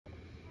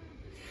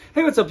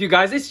Hey, what's up, you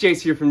guys? It's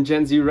Jace here from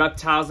Gen Z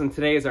Reptiles, and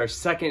today is our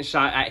second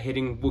shot at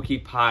hitting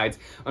Wookiee Pieds.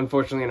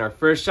 Unfortunately, in our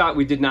first shot,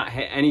 we did not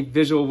hit any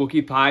visual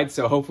Wookiee Pieds,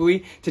 so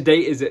hopefully today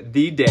is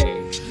the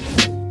day.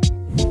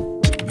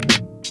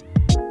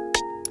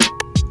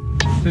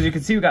 So as you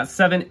can see, we got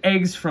 7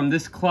 eggs from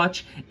this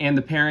clutch, and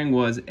the pairing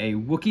was a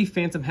Wookiee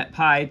Phantom Het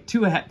Pied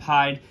to a Het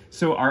Pied,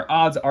 so our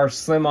odds are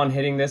slim on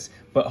hitting this,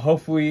 but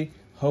hopefully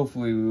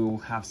we will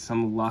have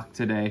some luck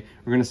today.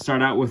 We're gonna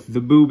start out with the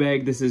boob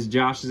egg. This is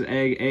Josh's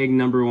egg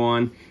number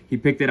 1. He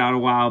picked it out a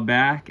while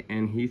back,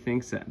 and he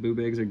thinks that boob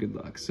eggs are good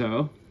luck.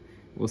 So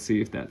we'll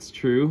see if that's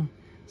true.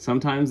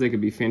 Sometimes they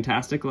could be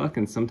fantastic luck,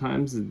 and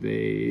sometimes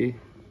they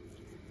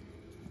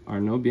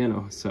are no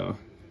bueno. So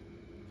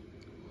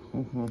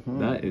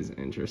that is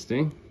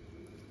interesting.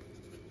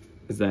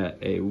 Is that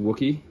a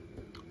Wookiee?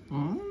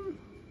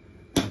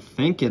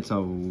 I think it's a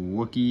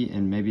Wookiee,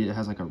 and maybe it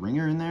has like a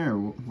ringer in there, or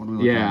what do we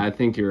look Yeah, at? I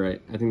think you're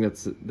right. I think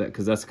that's that,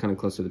 because that's kind of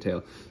close to the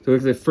tail. So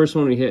if the first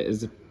one we hit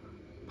is a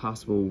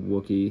possible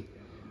Wookiee,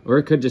 or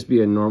it could just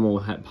be a normal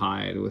Het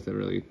Pied with a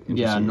really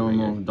interesting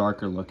normal, ringer.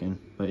 darker looking,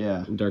 but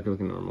yeah, Darker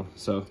looking normal.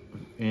 So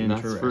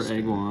that's for interesting.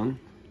 egg 1.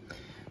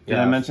 Did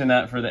Yeah. I mention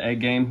that for the egg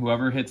game,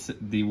 whoever hits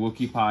the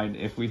Wookiee Pied,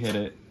 if we hit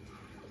it,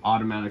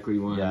 automatically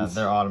wins. Yeah,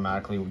 they're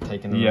automatically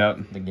taking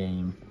the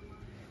game.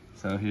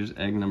 So here's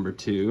egg number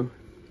 2.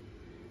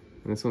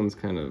 And this one's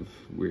kind of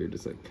weird.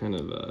 It's like kind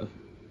of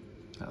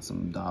Got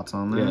some dots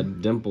on there. yeah,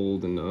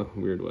 dimpled in a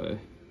weird way.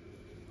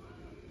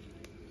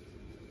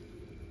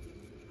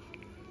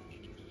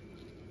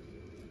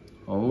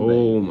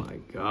 Oh my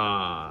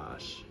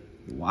gosh.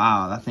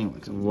 Wow, that thing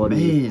looks What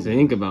amazing. do you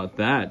think about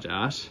that,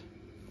 Josh?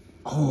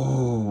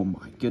 Oh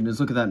my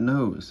goodness, look at that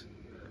nose.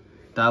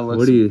 That looks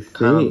What do you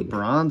kind think? of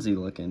bronzy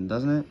looking,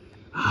 doesn't it?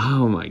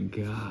 Oh my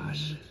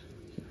gosh.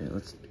 Here,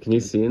 let's. Can you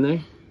see in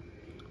there?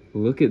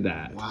 Look at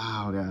that.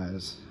 Wow,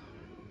 guys.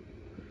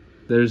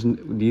 Do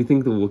you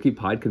think the Wookiee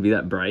Pied could be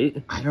that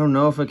bright? I don't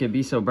know if it could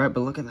be so bright,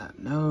 but look at that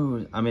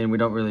nose. I mean, we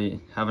don't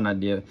really have an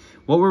idea.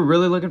 What we're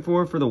really looking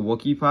for the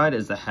Wookiee Pied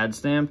is the head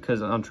stamp,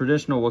 because on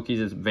traditional Wookiees,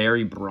 it's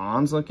very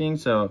bronze looking,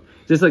 so...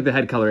 Just like the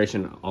head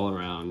coloration all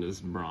around is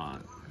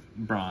bronze.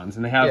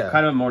 And they have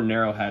kind of a more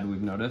narrow head,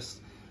 we've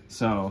noticed.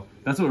 So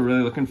that's what we're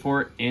really looking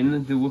for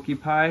in the Wookiee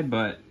Pied,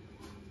 but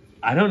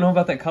I don't know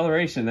about that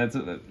coloration. That's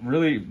a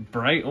really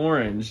bright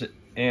orange,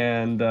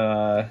 and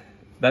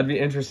that'd be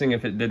interesting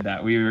if it did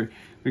that. We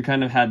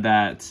kind of had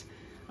that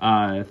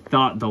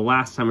thought the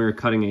last time we were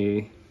cutting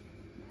a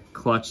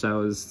clutch that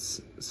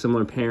was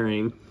similar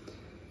pairing.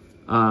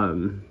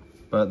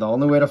 But the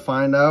only way to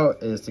find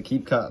out is to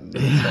keep cutting. So.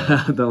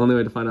 The only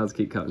way to find out is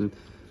keep cutting.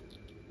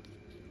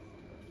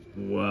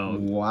 Whoa.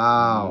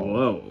 Wow.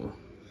 Whoa.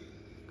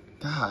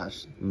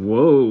 Gosh.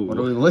 Whoa. What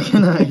are we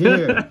looking at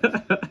here?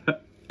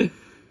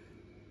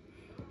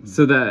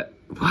 So that,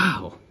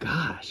 wow,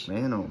 gosh.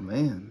 Man, oh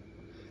man.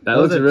 That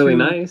Those looks are really two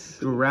nice.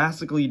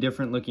 Drastically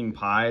different looking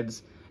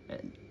pieds.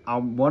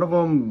 One of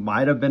them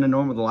might have been a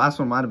normal. The last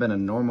one might have been a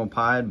normal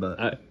pied, but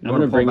I'm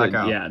gonna bring back it,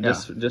 out. yeah,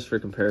 just for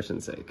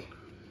comparison's sake.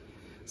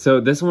 So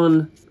this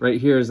one right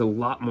here is a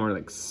lot more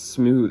like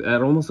smooth.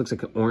 It almost looks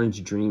like an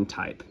orange dream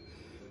type.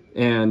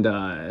 And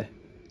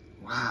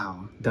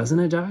Wow. doesn't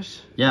it, Josh?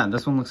 Yeah,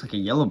 this one looks like a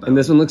yellow belly. And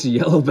this one looks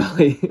yellow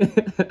belly.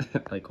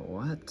 Like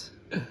what?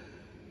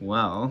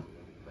 Well.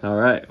 All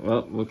right.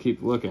 Well, we'll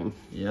keep looking.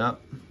 Yep.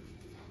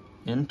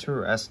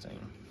 Interesting.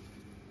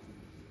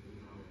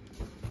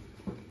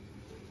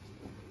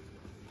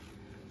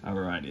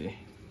 Alrighty.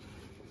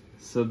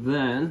 So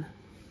then,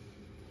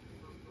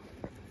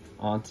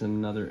 on to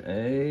another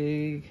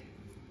egg.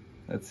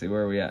 Let's see,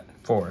 where are we at?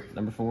 4.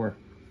 Number 4.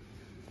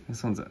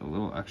 This one's a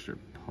little extra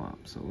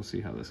plump, so we'll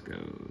see how this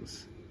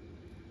goes.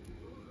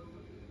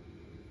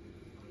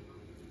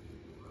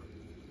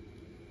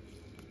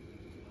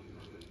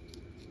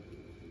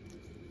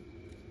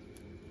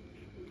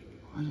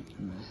 What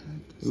in the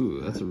heck?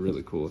 Ooh, that's a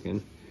really cool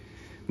looking.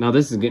 Now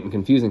this is getting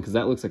confusing because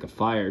that looks like a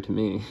fire to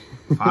me.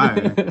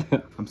 Fire.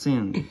 I'm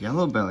seeing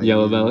yellow belly.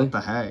 Yellow dude. belly? What the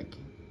heck?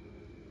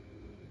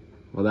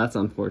 Well, that's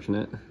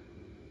unfortunate.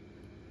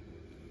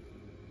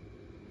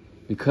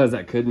 Because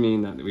that could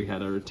mean that we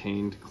had a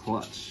retained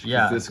clutch. 'Cause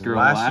Yeah, this girl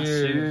last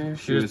year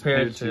she was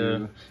paired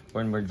to,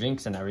 when we're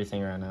jinxing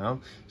everything right now,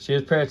 she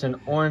was paired to an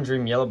orange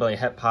dream yellow belly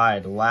Het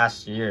Pied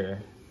last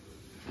year.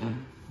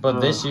 But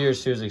this year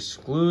she was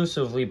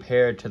exclusively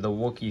paired to the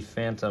Wookiee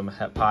Phantom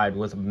Het Pied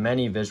with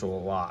many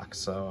visual locks,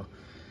 so.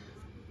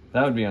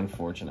 That would be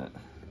unfortunate.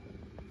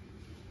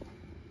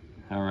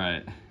 All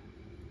right.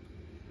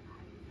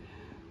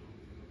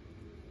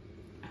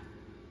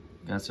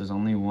 Guess there's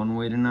only one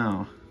way to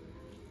know.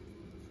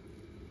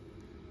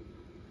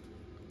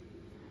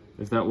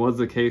 If that was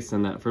the case,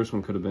 then that first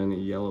one could have been a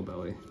yellow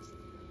belly.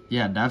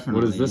 Yeah,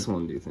 definitely. What is this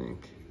one, do you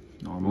think?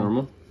 Normal.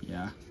 Normal?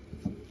 Yeah.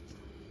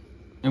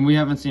 And we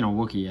haven't seen a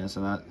Wookiee yet, so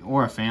that,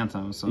 or a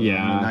Phantom, so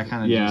Yeah, I mean, that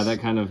kind of yeah, that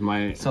kind of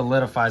might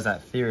solidifies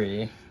that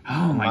theory.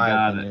 Oh my my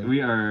god, opinion.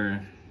 we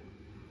are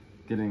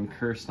getting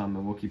cursed on the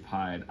Wookiee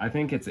Pied. I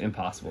think it's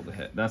impossible to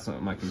hit. That's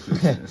what my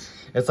conclusion is.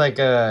 It's like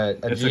a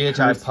It's GHI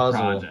cursed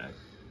puzzle. project.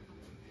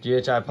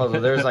 GHI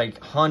puzzle. There's like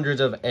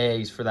hundreds of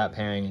eggs for that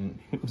pairing,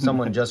 and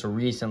someone just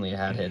recently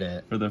had hit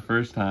it. For the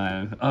first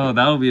time. Oh,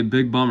 that would be a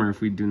big bummer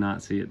if we do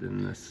not see it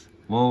in this.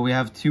 Well, we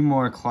have 2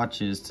 more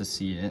clutches to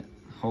see it,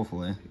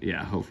 hopefully.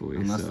 Yeah, hopefully.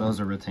 Unless those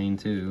are retained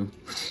too.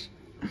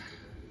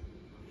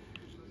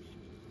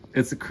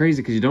 It's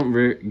crazy because you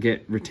don't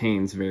get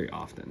retains very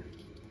often.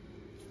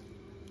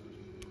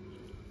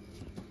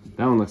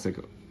 That one looks like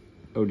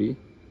OD.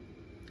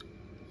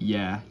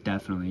 Yeah,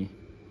 definitely.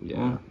 Yeah.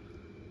 Well,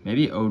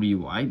 maybe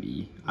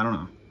ODYB. I don't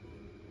know.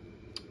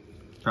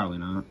 Probably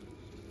not.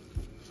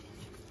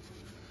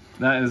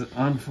 That is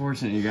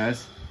unfortunate, you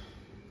guys.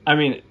 I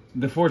mean,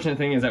 the fortunate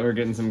thing is that we're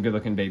getting some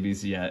good-looking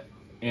babies yet.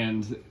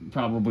 And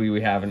probably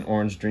we have an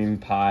Orange Dream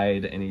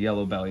pied and a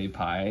Yellow Belly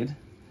pied.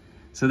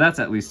 So that's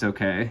at least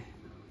okay.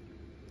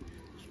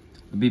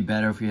 It'd be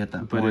better if we had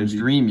that Orange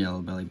Dream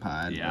Yellow Belly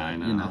pied. Yeah, I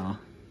know. You know,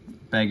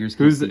 beggars.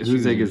 Whose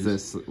egg is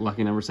this?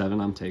 Lucky number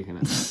 7. I'm taking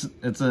it.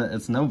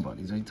 It's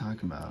nobody's. What are you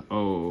talking about?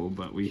 Oh,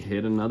 but we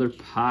hit another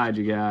pied,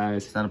 you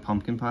guys. Is that a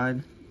pumpkin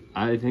pied?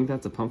 I think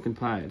that's a pumpkin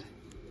pied.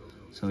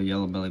 So a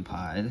Yellow Belly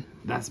pied.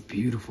 That's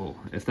beautiful.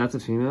 If that's a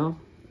female.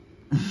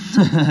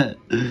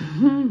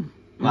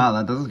 Wow,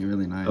 that does look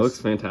really nice. It looks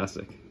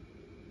fantastic.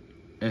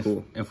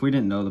 If we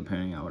didn't know the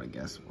pairing, I would have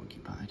guessed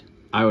Wookiee pied.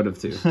 I would have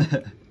too.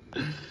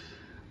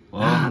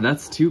 Well,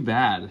 that's too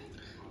bad.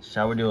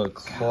 Shall we do a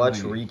clutch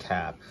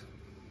recap?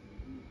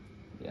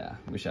 Yeah,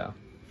 we shall.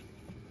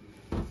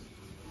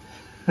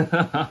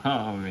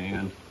 Oh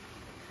man.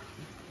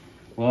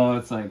 Well,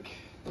 it's like,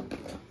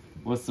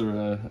 what's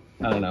the?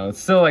 I don't know. It's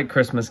still like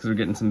Christmas because we're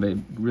getting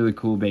some really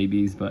cool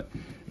babies, but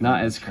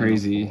not as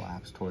crazy.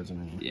 Collapse towards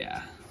me.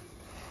 Yeah.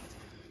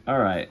 All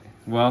right.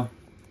 Well,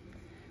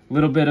 a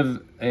little bit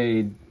of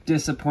a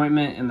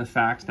disappointment in the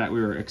fact that we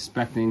were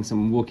expecting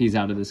some Wookiees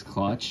out of this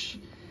clutch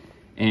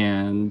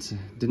and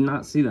did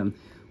not see them.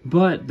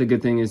 But the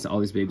good thing is all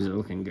these babies are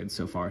looking good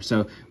so far.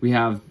 So we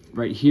have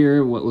right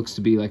here what looks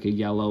to be like a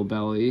Yellow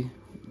Belly.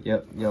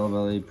 Yep, Yellow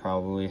Belly,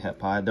 probably het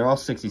pied. They're all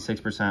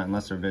 66%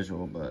 unless they're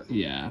visual, but...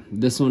 Yeah,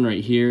 this one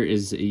right here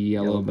is a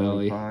Yellow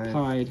Belly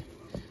pied.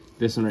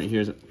 This one right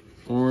here is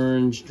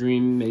Orange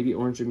Dream, maybe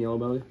Orange Dream Yellow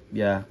Belly.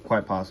 Yeah,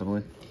 quite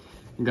possibly.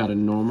 We got a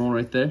normal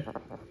right there.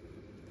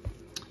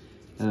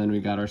 And then we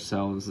got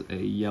ourselves a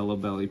Yellow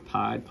Belly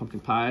pied, pumpkin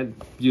pied.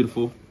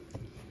 Beautiful.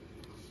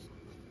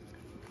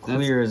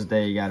 Clear as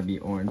day, gotta be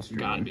Orange Dream.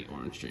 Gotta be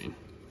Orange Dream.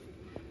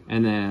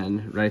 And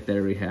then right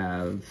there we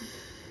have...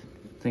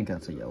 I think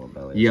that's a Yellow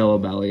Belly. Yellow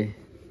Belly,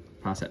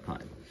 Posset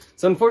pied.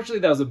 So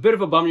unfortunately that was a bit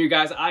of a bummer, you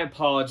guys. I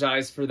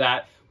apologize for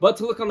that. But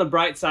to look on the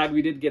bright side,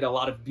 we did get a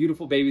lot of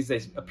beautiful babies.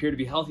 They appear to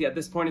be healthy at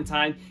this point in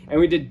time. And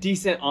we did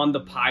decent on the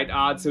pied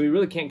odds, so we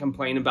really can't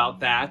complain about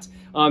that.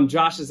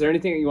 Josh, is there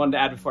anything that you wanted to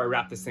add before I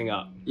wrap this thing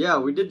up? Yeah,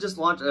 we did just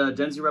launch a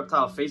Gen Z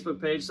Reptile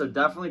Facebook page, so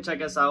definitely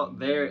check us out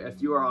there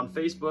if you are on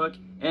Facebook.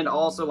 And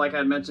also, like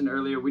I mentioned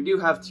earlier, we do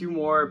have 2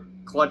 more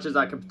clutches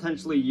that could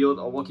potentially yield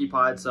a Wookiee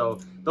pied, so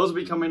those will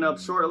be coming up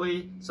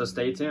shortly, so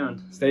stay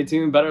tuned. Stay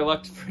tuned. Better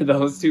luck for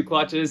those 2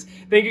 clutches.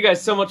 Thank you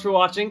guys so much for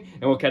watching,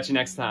 and we'll catch you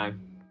next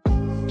time.